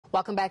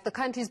Welcome back. The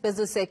country's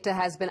business sector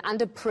has been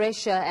under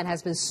pressure and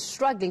has been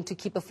struggling to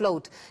keep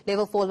afloat.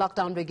 Level 4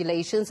 lockdown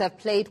regulations have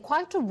played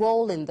quite a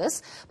role in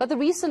this, but the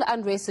recent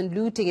unrest and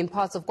looting in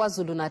parts of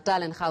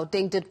KwaZulu-Natal and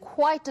Gauteng did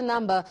quite a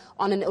number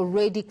on an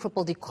already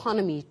crippled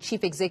economy.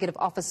 Chief Executive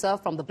Officer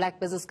from the Black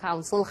Business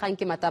Council,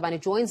 Kganki Matabane,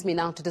 joins me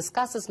now to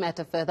discuss this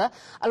matter further,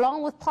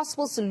 along with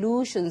possible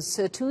solutions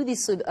to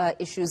these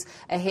issues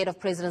ahead of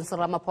President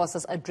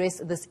Ramaphosa's address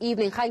this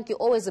evening. Kganki,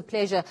 always a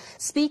pleasure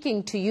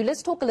speaking to you.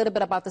 Let's talk a little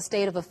bit about the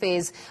state of affairs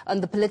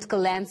on the political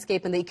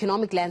landscape and the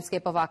economic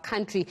landscape of our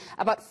country.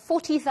 About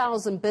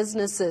 40,000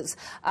 businesses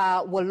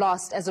were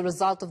lost as a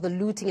result of the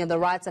looting and the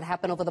riots that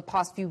happened over the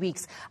past few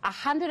weeks.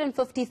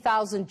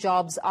 150,000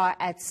 jobs are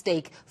at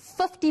stake.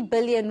 50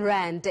 billion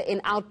rand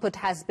in output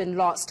has been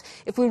lost.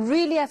 If we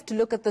really have to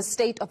look at the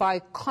state of our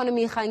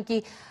economy,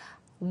 Kganki,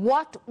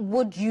 what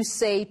would you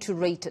say to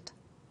rate it?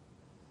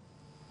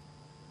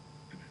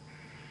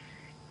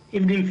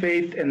 Evening,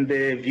 Faith, and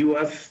the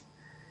viewers.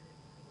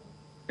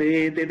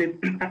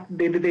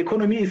 The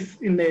economy is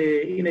in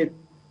a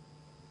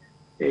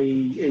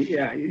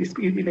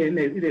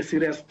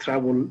serious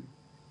trouble.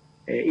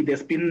 It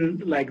has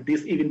been like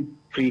this even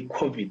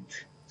pre-COVID.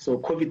 So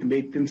COVID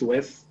made things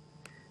worse.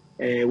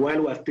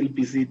 While we are still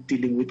busy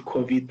dealing with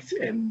COVID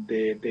and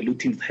the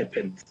lootings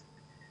happened.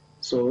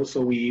 So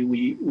we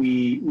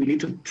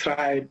need to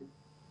try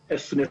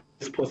as soon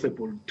as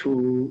possible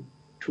to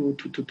go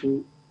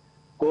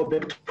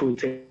back to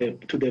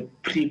the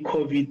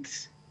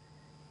pre-COVID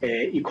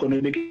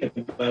economic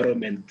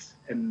environment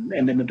and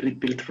then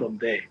rebuild from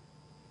there.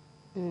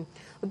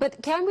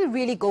 But can we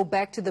really go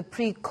back to the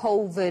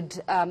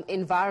pre-COVID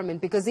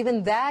environment? Because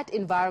even that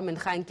environment,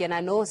 Kganki, and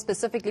I know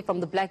specifically from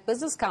the Black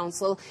Business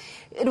Council,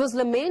 it was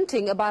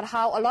lamenting about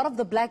how a lot of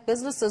the black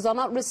businesses are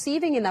not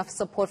receiving enough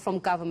support from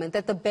government,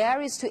 that the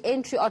barriers to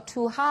entry are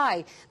too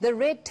high, the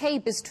red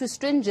tape is too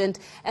stringent,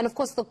 and of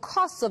course the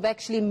costs of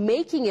actually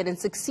making it and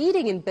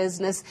succeeding in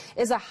business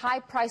is a high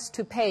price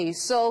to pay.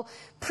 So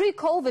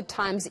pre-COVID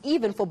times,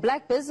 even for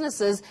black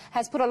businesses,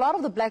 has put a lot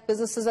of the black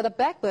businesses at a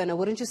back burner,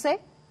 wouldn't you say?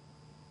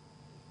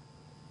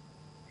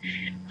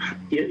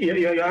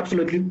 You're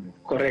absolutely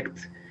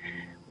correct.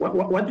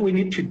 What we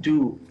need to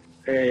do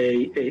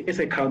as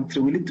a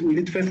country, we need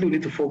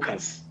to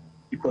focus,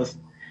 because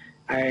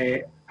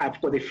I've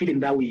got a feeling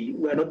that we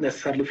are not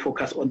necessarily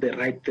focused on the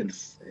right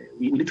things.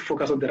 We need to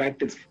focus on the right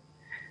things.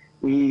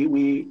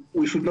 We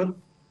should not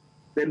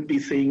then be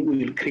saying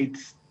we will create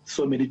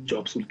so many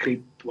jobs, we'll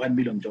create 1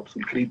 million jobs,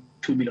 we'll create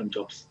 2 million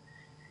jobs.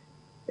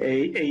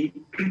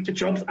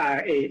 Jobs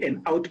are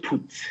an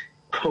output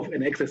of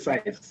an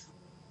exercise.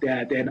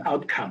 They're an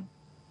outcome.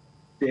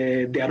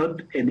 They are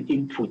not an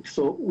input.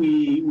 So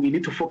we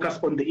need to focus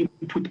on the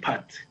input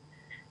part.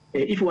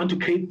 If we want to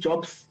create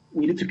jobs,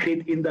 we need to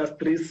create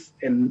industries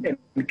and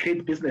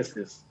create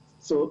businesses.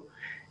 So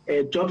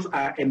jobs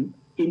are an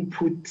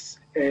input,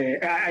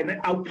 an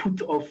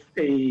output of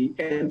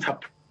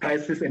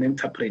enterprises and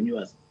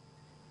entrepreneurs.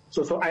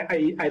 So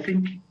I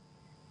think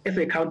as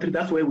a country,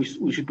 that's where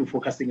we should be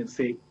focusing and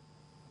say,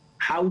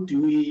 how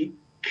do we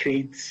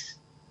create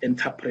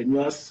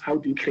entrepreneurs, how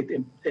do we create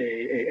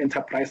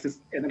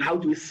enterprises, and then how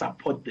do we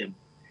support them?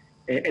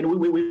 And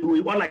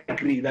we all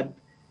agree that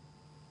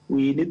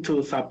we need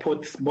to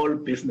support small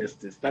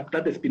businesses. That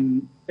has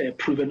been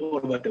proven all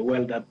over the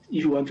world, that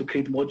if you want to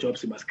create more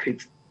jobs, you must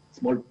create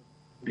small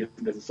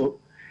businesses.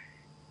 So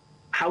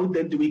how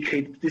then do we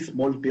create these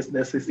small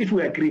businesses? If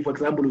we agree, for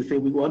example, we say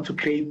we want to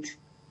create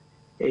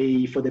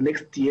for the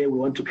next year, we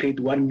want to create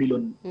 1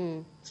 million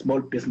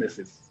small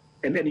businesses.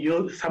 And then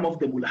some of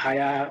them will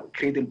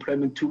create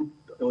employment 2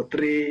 or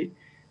 3.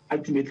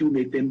 Ultimately, we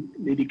may then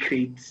maybe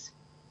create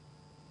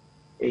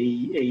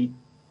a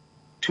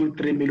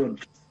 2-3 million.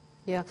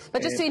 Yeah,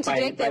 but just to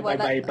interject there,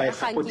 by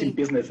supporting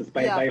businesses,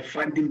 by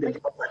funding them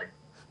properly.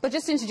 But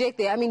just to interject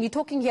there, I mean, you're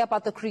talking here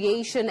about the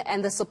creation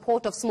and the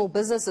support of small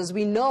businesses.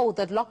 We know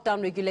that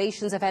lockdown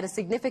regulations have had a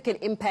significant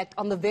impact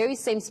on the very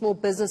same small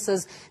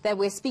businesses that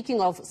we're speaking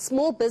of.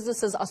 Small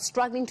businesses are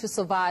struggling to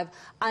survive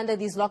under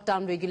these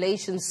lockdown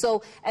regulations.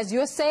 So as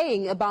you're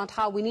saying about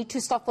how we need to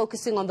start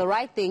focusing on the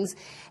right things,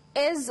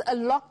 is a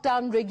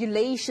lockdown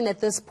regulation at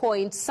this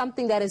point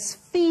something that is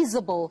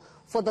feasible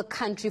for the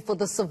country, for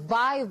the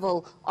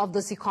survival of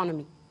this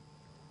economy?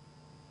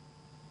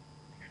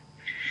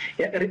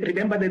 Yeah,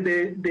 remember that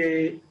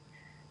the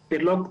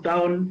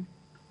lockdown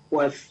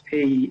was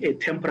a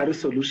temporary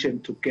solution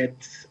to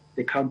get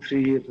the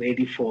country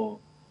ready for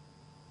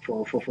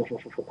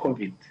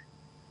COVID,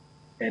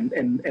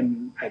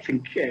 and I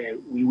think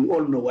we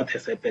all know what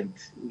has happened.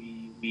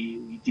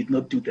 We did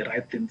not do the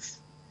right things.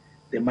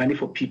 The money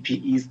for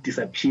PPEs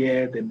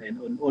disappeared,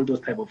 and all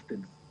those type of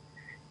things.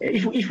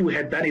 If we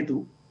had done it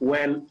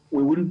well,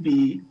 we wouldn't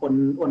be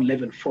on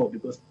level 4,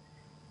 because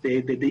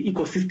the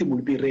ecosystem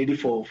will be ready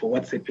for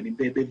what's happening.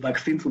 The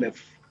vaccines will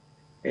have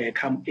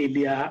come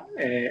earlier,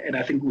 and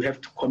I think we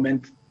have to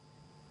commend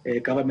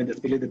government,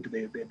 especially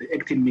the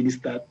acting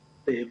minister.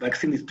 The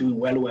vaccine is doing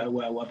well.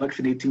 We're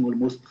vaccinating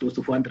almost close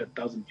to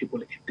 400,000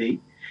 people a day,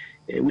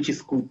 which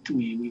is good.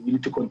 We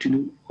need to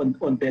continue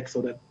on that,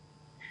 so that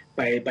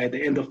by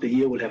the end of the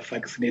year, we'll have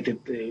vaccinated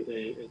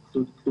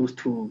close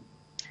to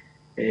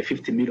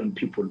 50 million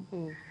people.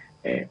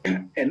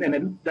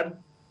 And that,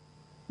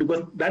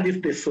 because that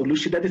is the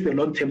solution, that is the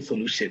long-term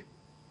solution,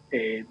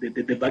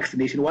 the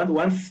vaccination.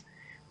 Once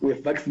we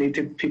have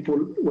vaccinated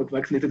people, we've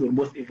vaccinated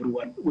almost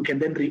everyone, we can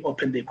then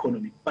reopen the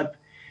economy. But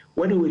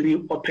when we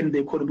reopen the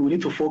economy, we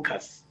need to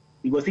focus,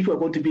 because if we're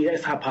going to be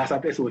as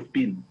haphazard as we've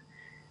been,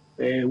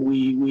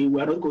 we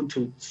are not going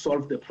to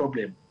solve the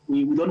problem.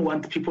 We don't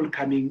want people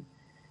coming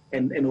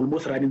and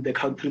almost running the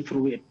country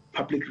through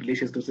public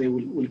relations to say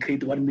we'll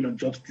create 1 million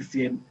jobs this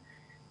year.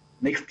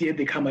 Next year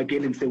they come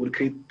again and say we'll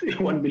create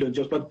 1 million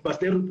jobs. But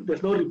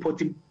there's no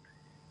reporting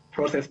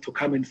process to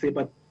come and say,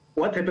 but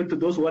what happened to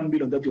those 1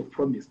 million that you've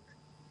promised?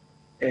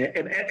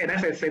 And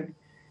as I said,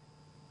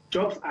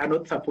 jobs are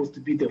not supposed to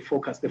be the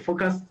focus. The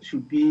focus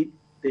should be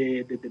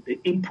the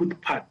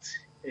input part,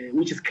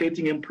 which is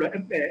creating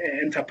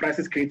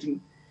enterprises,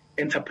 creating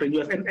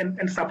entrepreneurs,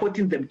 and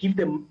supporting them, give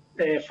them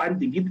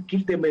funding,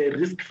 give them a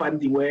risk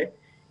funding where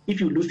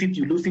if you lose it,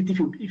 you lose it. If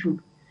you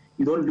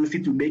don't lose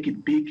it, you make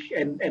it big,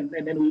 and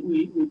then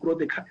we grow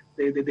the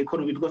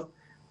economy, because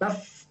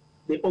that's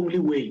the only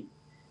way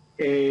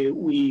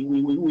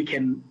we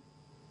can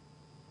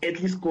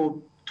at least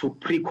go to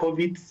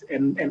pre-COVID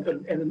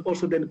and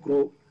also then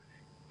grow,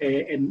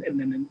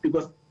 and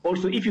because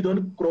also if you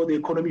don't grow the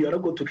economy, you are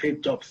not going to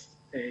create jobs.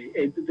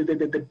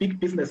 The big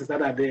businesses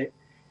that are there,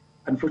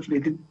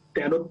 unfortunately,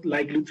 they are not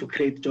likely to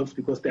create jobs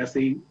because they are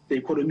saying the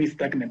economy is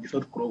stagnant, it's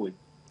not growing.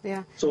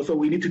 Yeah. So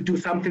we need to do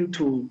something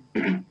to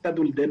that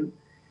will then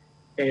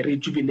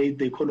rejuvenate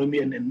the economy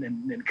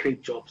and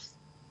create jobs.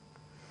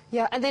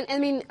 Yeah, and then, I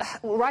mean,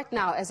 right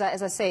now, as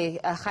I say,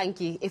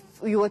 Kganki, if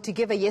you were to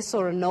give a yes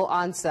or a no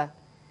answer,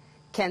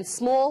 can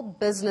small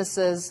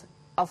businesses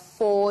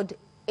afford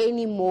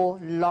any more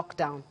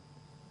lockdown?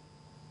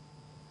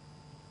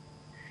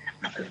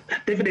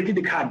 Definitely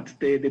they can't.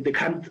 They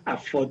can't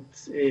afford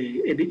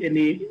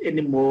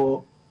any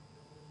more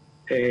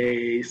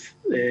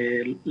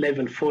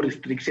level 4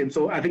 restrictions.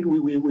 So I think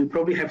we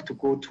probably have to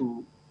go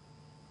to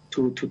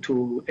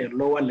a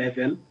lower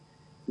level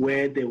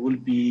where there will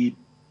be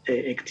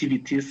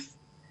activities,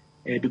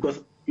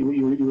 because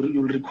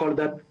you'll recall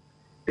that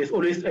there's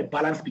always a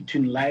balance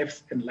between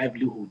lives and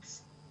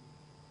livelihoods,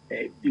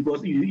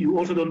 because you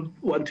also don't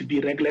want to be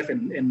reckless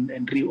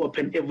and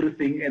reopen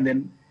everything, and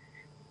then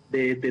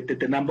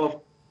the number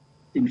of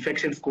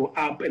infections go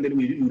up, and then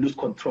you lose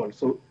control.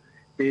 So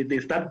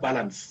there's that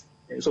balance.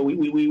 So we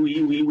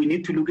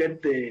need to look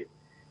at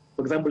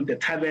for example, the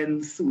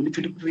taverns. We need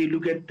to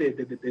look at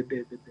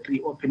the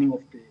reopening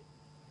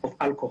of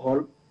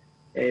alcohol,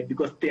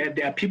 because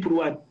there are people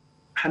who are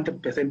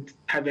 100%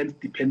 taverns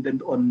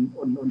dependent on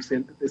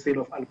the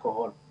sale of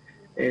alcohol.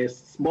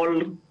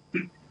 Small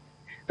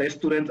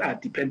restaurants are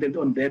dependent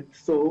on that.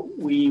 So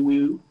we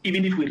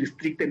even if we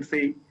restrict and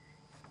say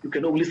you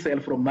can only sell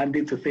from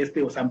Monday to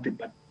Thursday or something,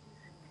 but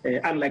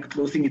unlike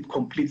closing it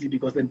completely,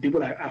 because then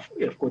people have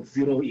got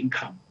zero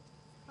income.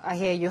 I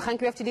hear you.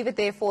 Kganki, we have to leave it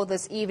there for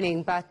this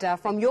evening, but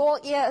from your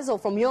ears, or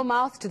from your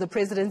mouth to the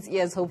President's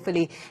ears,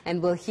 hopefully,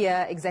 and we'll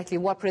hear exactly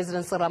what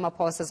President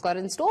Ramaphosa has got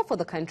in store for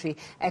the country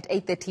at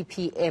 8:30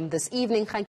 p.m. this evening. Kganki